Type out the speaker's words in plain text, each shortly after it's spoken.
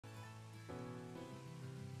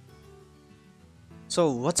So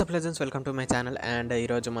WhatsApp legends welcome to my channel and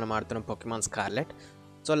ఈరోజు మనం ఆడుతున్నాం పొకిమాన్ స్కార్లెట్.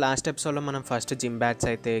 సో లాస్ట్ ఎపిసోడ్లో మనం ఫస్ట్ జిమ్ బ్యాగ్స్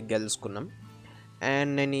అయితే గెలుచుకున్నాం.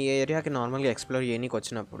 అండ్ నేను ఈ ఏరియాకి నార్మల్గా ఎక్స్ప్లోర్ చేయనీకి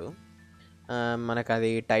వచ్చినప్పుడు మనకు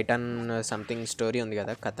అది టైటన్ సంథింగ్ స్టోరీ ఉంది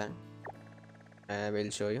కదా, కథ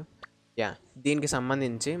విల్ షో యూ. యా, దీనికి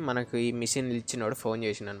సంబంధించి మనకు ఈ మిషన్ ఇచ్చినోడు ఫోన్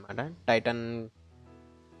చేసిండు అనమాట. టైటన్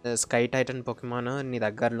స్కై టైటన్ పొకిమాన్ నీ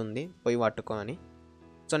దగ్గరలో ఉంది, పోయి పట్టుకో అని.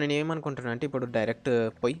 సో నేను ఏమనుకుంటున్నా అంటే ఇప్పుడు డైరెక్ట్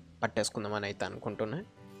పోయి పట్టేసుకుందామని అయితే అనుకుంటున్నా.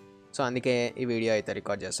 సో అందుకే ఈ వీడియో అయితే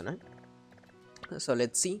రికార్డ్ చేస్తున్నా. సో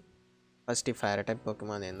లెట్స్ సీ ఫస్ట్ ఈ ఫైర్ టైప్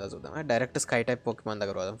పోకిమాన్ ఏందో చూద్దాం. డైరెక్ట్ స్కై టైప్ పోకిమాన్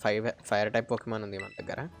దగ్గర పోదాం. ఫైర్ టైప్ పోకిమాన్ ఉంది మన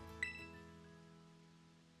దగ్గర.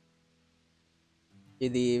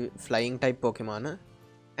 ఇది ఫ్లయింగ్ టైప్ పోకిమాన్.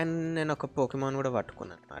 అండ్ నేను ఒక పోకిమాన్ కూడా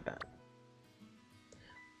పట్టుకున్నాను అనమాట,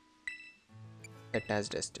 సెట్ యాజ్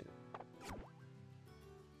డెస్టినీ.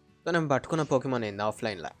 సో నేను పట్టుకున్న పోకిమాన్ ఏంది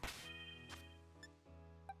ఆఫ్లైన్లో,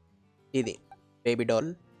 ఇది బేబీ డాల్.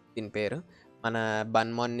 దీని పేరు మన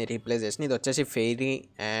బన్మాన్ని రీప్లేస్ చేసిన. ఇది వచ్చేసి fairy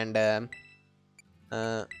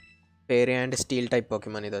and steel type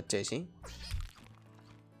Pokemon ఇది వచ్చేసి.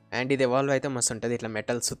 అండ్ ఇది ఎవాల్వ్ అయితే మస్తు ఉంటుంది, ఇట్లా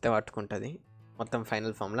మెటల్స్ సుత్తే పట్టుకుంటుంది మొత్తం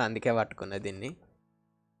ఫైనల్ ఫామ్లో. అందుకే పట్టుకున్నది, దీన్ని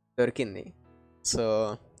దొరికింది. సో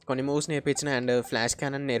కొన్ని మూవ్స్ నేర్పించిన అండ్ ఫ్లాష్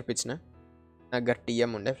క్యానన్ నేర్పించిన. నాకు గట్టి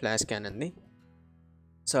టీఎం ఉండే ఫ్లాష్ క్యానన్ది,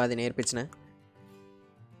 సో అది నేర్పించిన.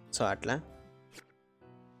 సో అట్లా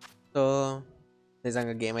సో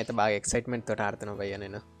నిజంగా గేమ్ అయితే బాగా ఎక్సైట్మెంట్ తోటి ఆడుతున్నావు భయ్య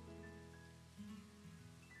నేను.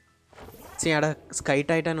 ఆడ స్కై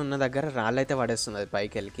టైటన్ ఉన్న దగ్గర రాళ్ళైతే పడేస్తుంది అది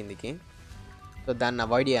పైకి వెళ్ళి కిందికి. సో దాన్ని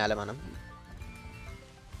అవాయిడ్ చేయాలి మనం.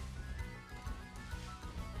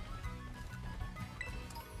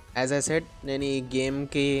 యాజ్ ఐ సెడ్, నేను ఈ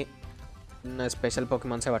గేమ్కి ఉన్న స్పెషల్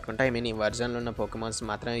పోకిమాన్సే పట్టుకుంటా. ఐ మీన్ ఈ వర్జన్లో ఉన్న పోకిమాన్స్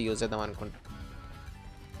మాత్రమే యూజ్ చేద్దాం అనుకుంటా,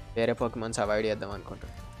 వేరే పోకిమాన్స్ అవాయిడ్ చేద్దాం అనుకుంటా.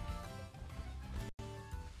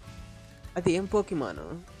 అది ఏం పోకిమాను,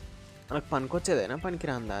 మనకు పనికొచ్చేదేనా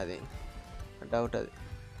పనికిరాందా అది డౌట్. అది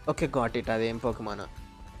ఓకే, గాట్ ఇట్. అది ఏం పోకిమాను,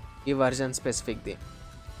 ఈ వర్జన్ స్పెసిఫిక్ది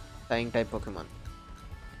ఫ్లయింగ్ టైప్ పోకిమాన్.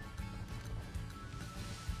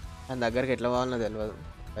 దాని దగ్గరికి ఎట్లా పోవాలనో తెలియదు.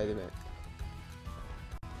 అది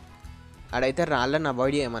ఆడైతే రాళ్ళని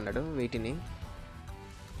అవాయిడ్ చేయమన్నాడు వీటిని.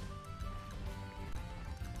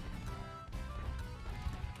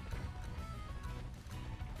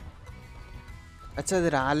 అచ్చా, అది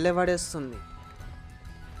రాళ్ళే పడేస్తుంది.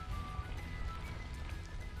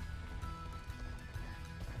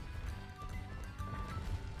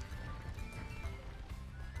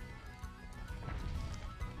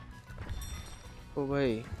 ఓ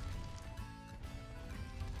భాయ్,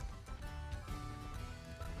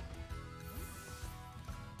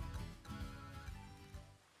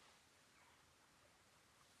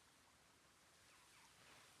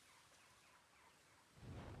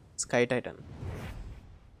 sky Titan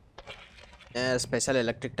special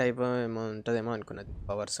electric type ఏమో ఉంటుందేమో అనుకున్నది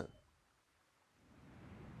పవర్స్.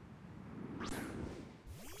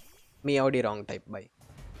 మీ ఆవిడ రాంగ్ టైప్ బై.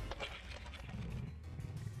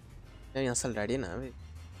 నేను అసలు రెడీనా?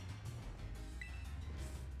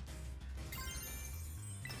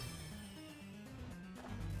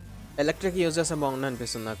 ఎలక్ట్రిక్ యూజ్ చేస్తే బాగుంది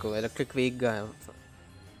అనిపిస్తుంది నాకు. ఎలక్ట్రిక్ వీక్గా,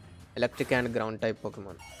 electric and ground type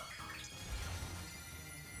Pokemon.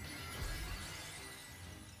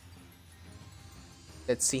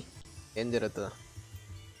 Let's see ఏం జరుగుతుందో.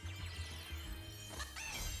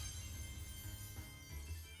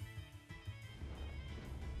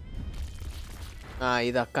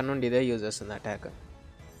 ఇది అక్కడ నుండి ఇదే యూజ్ చేస్తుంది అటాక్.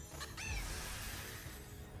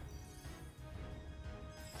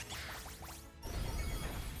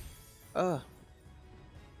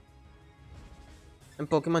 నేను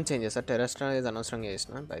పోకిమాన్ చేంజ్ చేస్తా. టెరెస్ట్రా ఇది అనవసరంగా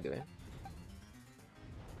చేసిన బై ది వే.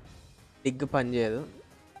 డిగ్ పని చేయదు.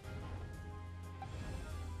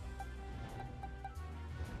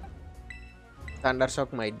 Thunder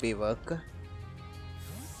shock might be work.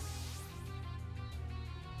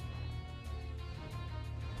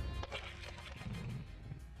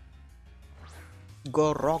 Go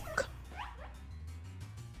rock.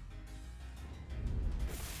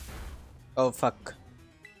 Oh fuck.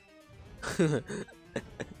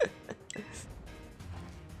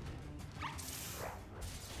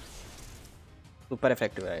 Super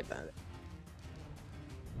effective అయితే అది.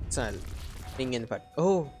 చాలు ఇంకేంది పట్. ఓ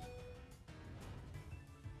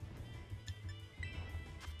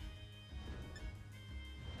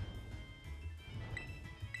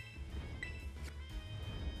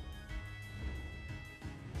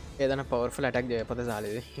ఏదైనా పవర్ఫుల్ అటాక్ చేయకపోతే చాలు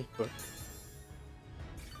ఇది ఇప్పుడు.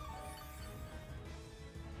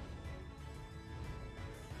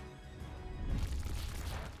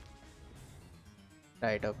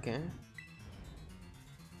 Right, okay.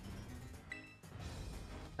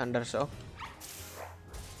 Thunder shock.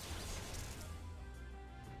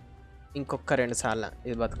 ఇంకొక 2 సార్లు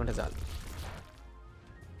ఇది బతుకుంటే చాలు.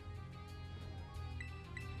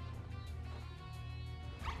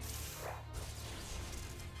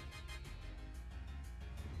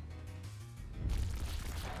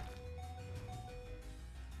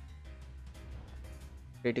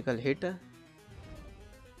 Critical hit.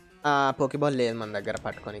 పోకీబాల్ లేదు మన దగ్గర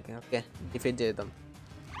పట్టుకోనికి. ఓకే, డిఫీట్ చేద్దాం.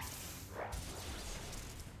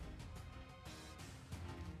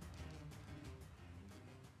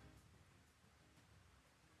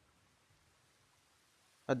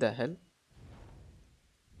 What the hell?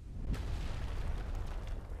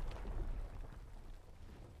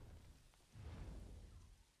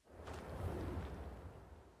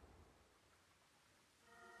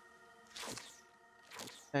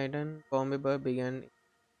 Titan combi bar began.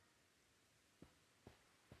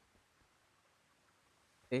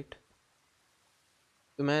 Right.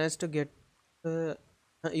 You managed to get.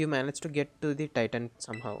 You managed to get to the Titan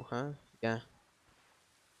somehow, huh? Yeah.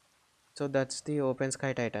 So that's the open sky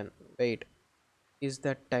Titan. Wait, is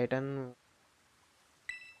that Titan?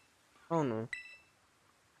 Oh no,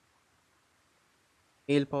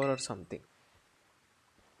 heal power or something.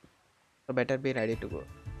 So better be ready to go.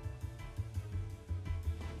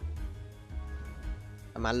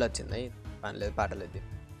 మళ్ళీ వచ్చింది పని లేదు పాట లేదు.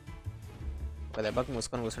 ఒక దెబ్బకి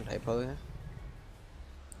మూసుకొని కూర్చుంటే అయిపోదు.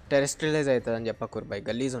 టెరెస్ట్రియలైజ్ అవుతుంది అని చెప్పకూరు బై,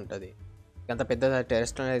 గలీజ్ ఉంటుంది. అంత పెద్ద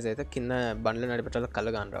టెరెస్ట్రియలైజ్ అయితే కింద బండ్లు నడిపేటోళ్ళు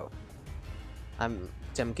కళ్ళు కాని రావు ఆ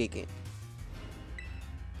చమ్కీకి.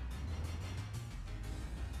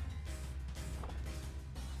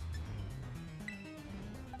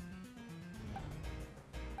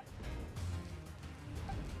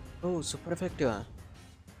 ఓ సూపర్ ఎఫెక్టివా.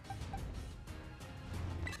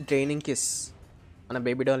 ట్రైనింగ్ కిస్ మన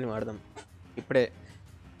బేబీ డాల్ని వాడదాం ఇప్పుడే.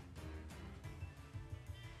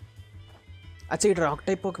 అచ్చా ఇటు rock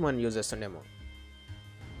type Pokemon use చేస్తుండేమో.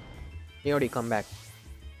 యోడి come back,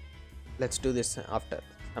 let's do this after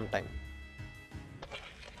some time.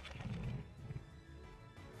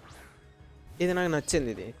 ఇది నాకు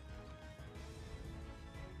నచ్చింది. ఇది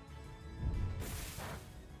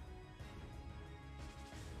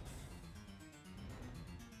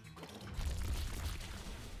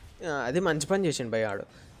అది మంచి పని చేసిండు భయ్, ఆడు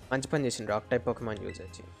మంచి పని చేసిండు రాక్ టైప్ పోకేమాన్ యూజ్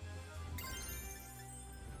వచ్చి.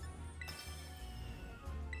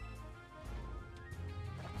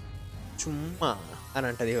 చుమ్మా అని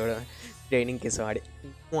అంటది కూడా ట్రైనింగ్ కేసు వాడి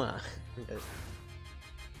ఉంటుంది.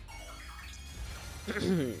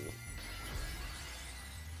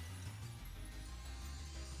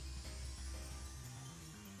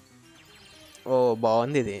 ఓ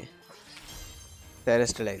బాగుంది ఇది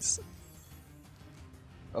టెరెస్ట్రియలైజ్.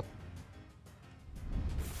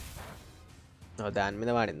 దాని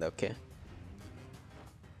మీద వాడింది. ఓకే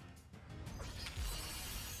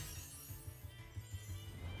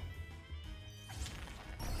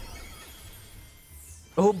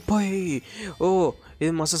ఓ బాయ్, ఓ ఇది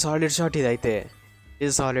మస్తు సాలిడ్ షాట్. ఇది అయితే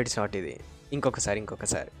ఇది సాలిడ్ షాట్. ఇది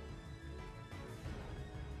ఇంకొకసారి.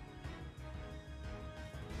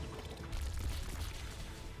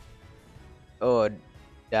 ఓ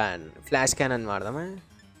don flash canon వాడదామా.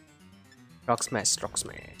 Rock smash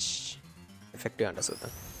effective అంట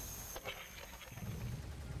చూద్దాం.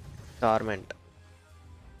 టార్మెంట్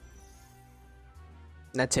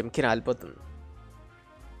నా చెంకి రాలిపోతుంది.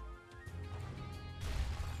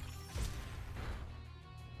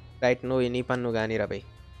 రైట్, నువ్వు నీ పని నువ్వు కానీ రాబోయ్.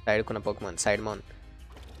 సైడ్కున్న పోకేమాన్ సైడ్ మౌన్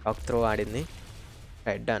రాక్ త్రో ఆడింది.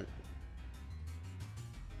 Right done.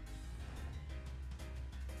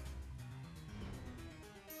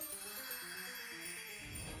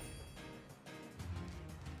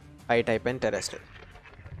 ఫైట్ అయిపోయింది. టెరెస్ట్రియల్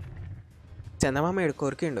చందమామ ఏడు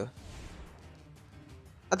కోరికిండు.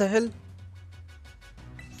 అద హెల్.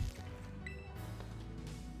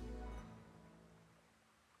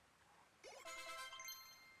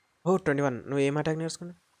 ఓ 21. నువ్వు ఏం అటాక్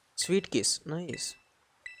నేర్చుకున్నావు? Sweet kiss, nice.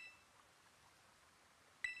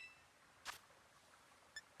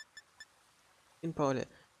 In power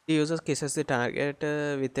the user kisses the target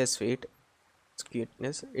with a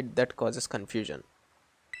sweetness that causes confusion.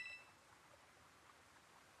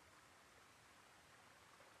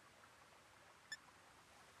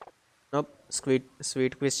 Nope,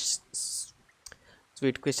 sweet quiz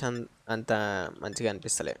అంత మంచిగా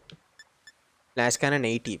అనిపిస్తలే. ఫ్లాష్ క్యానన్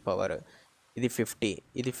 80 పవర్, ఇది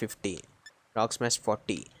 50 rock smash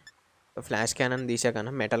 40. Flash canon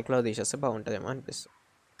తీసాకన్నా metal క్లో తీసేస్తే బాగుంటుందేమో అనిపిస్తుంది.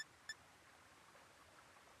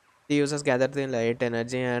 The users gather the light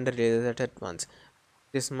energy and release it at once.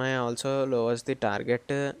 This may also lowers the target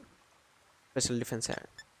special defense.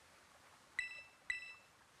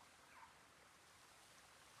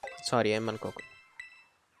 Sorry ఏమనుకోకు.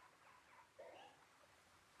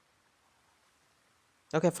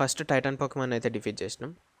 Okay, first Titan Pokemon అయితే defeat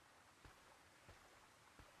చేసినాం.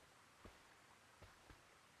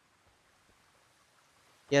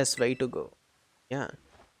 Yes, why to go. Yeah,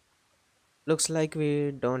 looks like we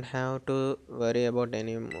don't have to worry about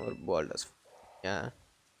any more boulders. Yeah,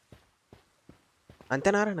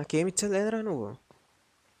 అంతేనారా, నాకేమి ఇచ్చలేదురా నువ్వు.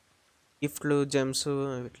 గిఫ్ట్లు, Gems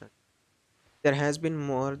ఇట్లా. There has been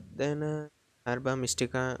more than హర్బా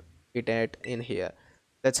మిస్టికా it at in here.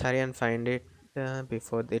 Let's hurry and find it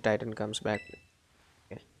before the Titan comes back.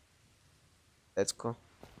 Okay, let's go.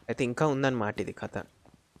 అయితే ఇంకా ఉందన్నమాట ఇది కథ.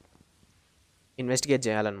 Investigate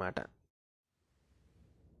చేయాలన్నమాట.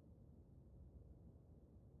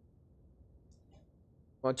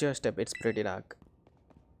 Watch your step, it's pretty dark.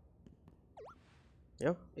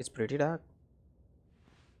 యో, ఇట్స్ ప్రిటీ డార్క్.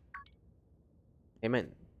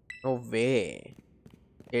 ఏమైంది? ఓ వే,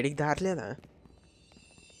 ఏడికి దాటలేదా?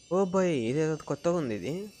 ఓ bye, ఇదేదో కొత్తగా ఉంది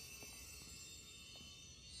ఇది.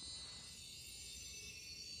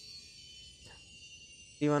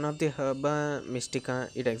 The one of the Herba Mystica,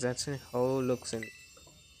 it exactly how looks in.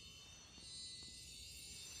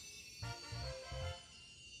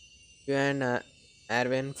 You and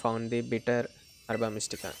Arwen found the bitter Herba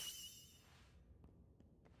Mystica.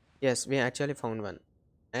 Yes, we actually found one.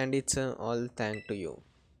 And it's all thanks to you.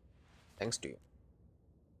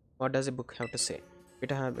 What does the book have to say?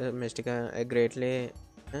 Bitter Herba Mystica, uh,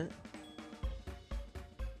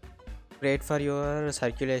 great for your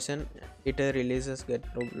circulation. It releases get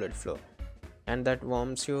through blood flow. And that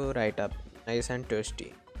warms you right up, nice and thirsty.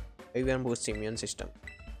 Even boosts immune system.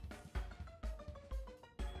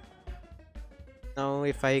 Now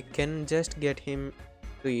if I can just get him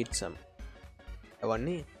to eat some.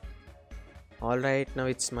 Avani. Alright, now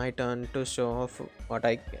it's my turn to show off what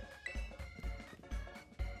I can.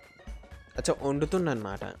 అచ్చా,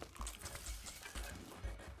 వండుతుండనమాట.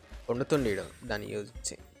 వండుతుండీడు దాన్ని use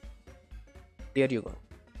చేసి. Here you go.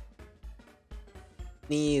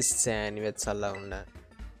 నీ sandwich అలా ఉండ.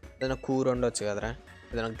 ఏదైనా కూర వండొచ్చు కదరా,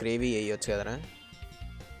 ఏదైనా గ్రేవీ వేయొచ్చు కదరా.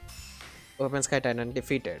 Open sky Titan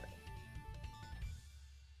defeated.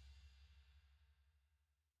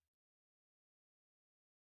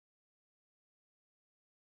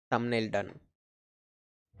 thumbnail done.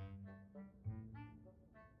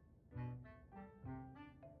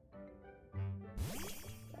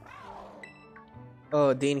 ఓ,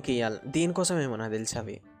 దీనికి ఇవ్వాలి. దీనికోసమేమో నాకు తెలిసి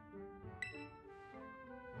అవి.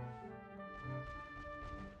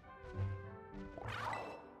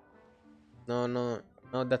 No no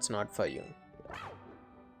no, that's not for you.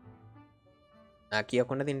 నాకు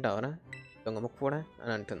ఇవ్వకుండా తింటావరా దొంగ ముక్కు కూడా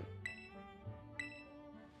అని అంటుంది.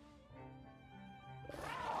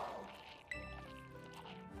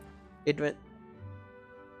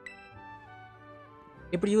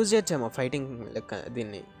 ఇప్పుడు యూజ్ చేయొచ్చామో ఫైటింగ్ లెక్క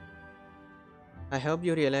దీన్ని. I hope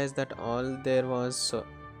you realise that all there was.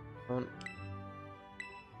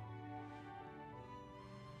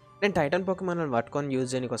 నేను టైటన్ పోకెమాన్ పట్టుకొని యూజ్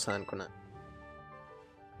చేయడానికి వస్తాను అనుకున్నా.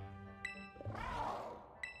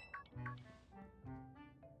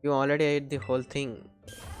 You already eight the whole thing.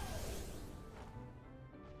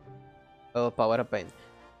 Oh, power up అయింది.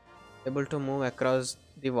 Able to move across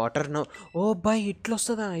the water no. Oh bye, ఇట్లా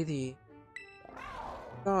వస్తుందా ఇది?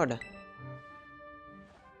 గాడ్.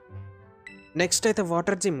 నెక్స్ట్ అయితే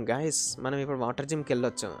వాటర్ జిమ్ గాయస్. మనం ఇప్పుడు వాటర్ జిమ్కి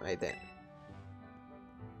వెళ్ళొచ్చు. అయితే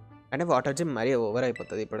అంటే వాటర్ జిమ్ మరీ ఓవర్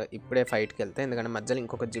అయిపోతుంది ఇప్పుడే ఫైట్కి వెళ్తే, ఎందుకంటే మధ్యలో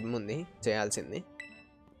ఇంకొక జిమ్ ఉంది చేయాల్సింది.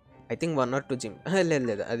 I think 1 or 2 gym.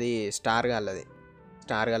 లేదు, అది స్టార్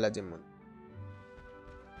గాల జిమ్ ఉంది.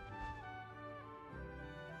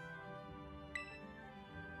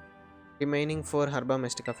 Remaining 4 హర్బా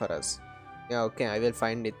మిస్టికా for us. Yeah, okay, I will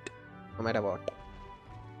find it no matter what.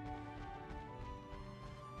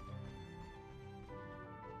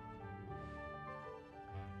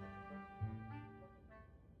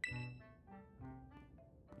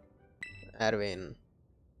 Arwen,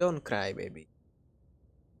 don't cry baby.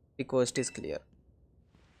 The coast is clear.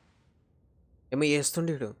 ఏమో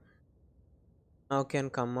చేస్తుండీడు. Now can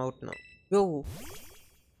come out now.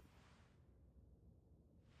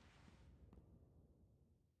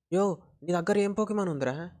 Yo, నీ దగ్గర ఏం Pokemon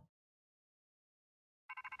ఉందిరా?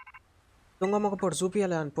 దొంగ మొక్కపోడు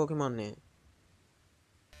చూపియాలి అని పోకెమాన్ని.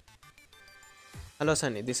 హలో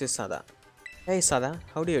సన్నీ, దిస్ ఇస్ సదా. హే సదా,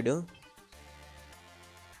 how do you do?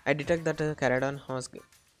 I detect that Caradon has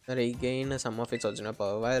regained some of its original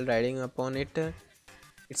power. While riding upon it,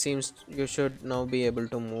 it seems you should now be able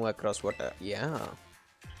to move across water. Yeah.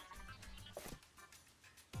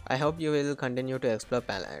 I hope you will continue to explore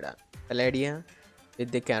Palladia with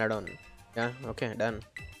the Caradon. Yeah, okay, done.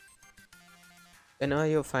 whenever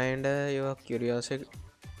you find your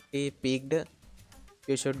curiosity peaked,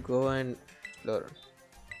 you should go and explore.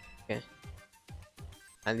 Okay,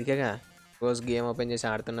 అందుకేగా రోజు game open చేసి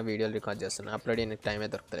ఆడుతున్న వీడియోలు record చేస్తున్నా. Upload చేయడానికి టైమే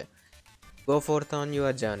దొరుకుతుంది. Go fourth on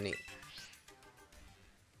your journey.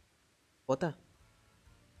 పోతా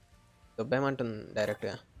దుబ్బేమంటుంది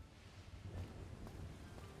డైరెక్ట్గా.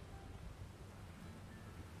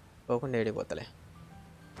 పోకుండా ఏడిపోతలే.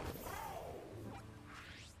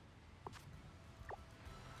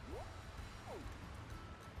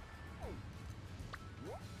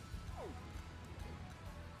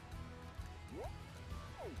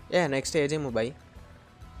 Next A gym by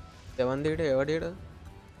ఎవడీడు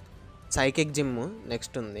psychic gym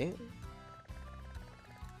next ఉంది.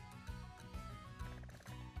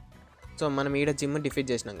 సో మనం ఈడ జిమ్ డిఫీట్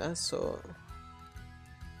చేసినాం కదా. సో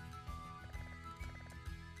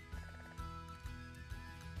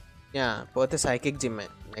పోతే psychic gym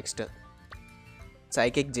next.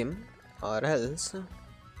 Psychic gym or else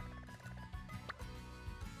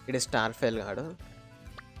ఇది స్టార్ ఫెయిల్ కాడు.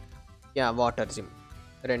 వాటర్ జిమ్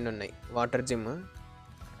రెండు ఉన్నాయి. వాటర్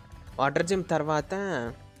జిమ్ తర్వాత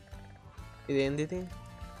ఇదేంది, ఇది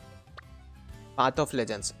path of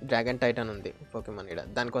legends dragon Titan ఉంది పోకెమాన్ ఇక్కడ.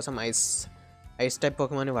 దానికోసం ఐస్ టైప్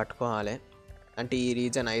పోకెమాన్ని పట్టుకోవాలి. అంటే ఈ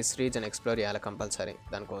రీజన్ ఐస్ రీజన్ ఎక్స్ప్లోర్ చేయాలి కంపల్సరీ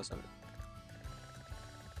దానికోసం.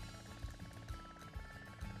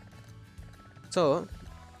 సో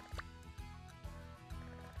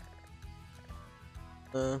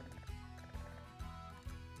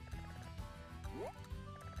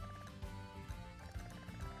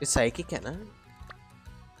ఇది సైకికేనా?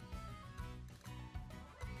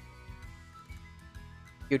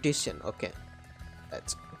 బ్యూటీషియన్. ఓకే,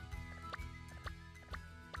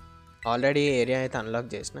 ఆల్రెడీ ఏరియా అయితే అన్లాక్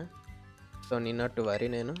చేసిన. So not to worry.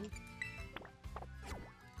 నేను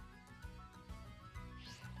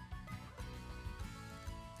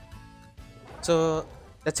so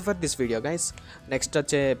that's for this video guys. Next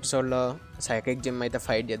వచ్చే ఎపిసోడ్లో సైకిక్ జిమ్ అయితే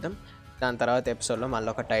ఫైట్ చేద్దాం. దాని తర్వాత ఎపిసోడ్లో మళ్ళీ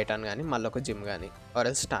ఒక టైటాన్ కానీ మళ్ళీ ఒక జిమ్ కానీ ఆర్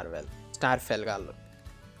ఎల్ స్టార్ ఫెల్ కాళ్ళు.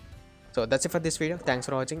 So that's for this video. Thanks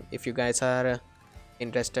for watching. If you guys are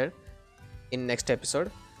interested in next episode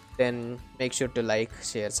then make sure to like,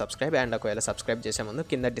 share, subscribe. And ఒకవేళ సబ్స్క్రైబ్ చేసే ముందు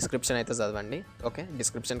కింద డిస్క్రిప్షన్ అయితే చదవండి. ఓకే,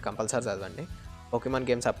 డిస్క్రిప్షన్ కంపల్సరీ చదవండి. Pokemon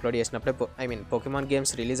games upload చేసినప్పుడే Pokemon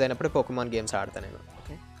games release అయినప్పుడే Pokemon games ఆడతాను నేను.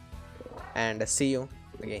 Okay, and see you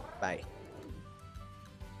again. Bye.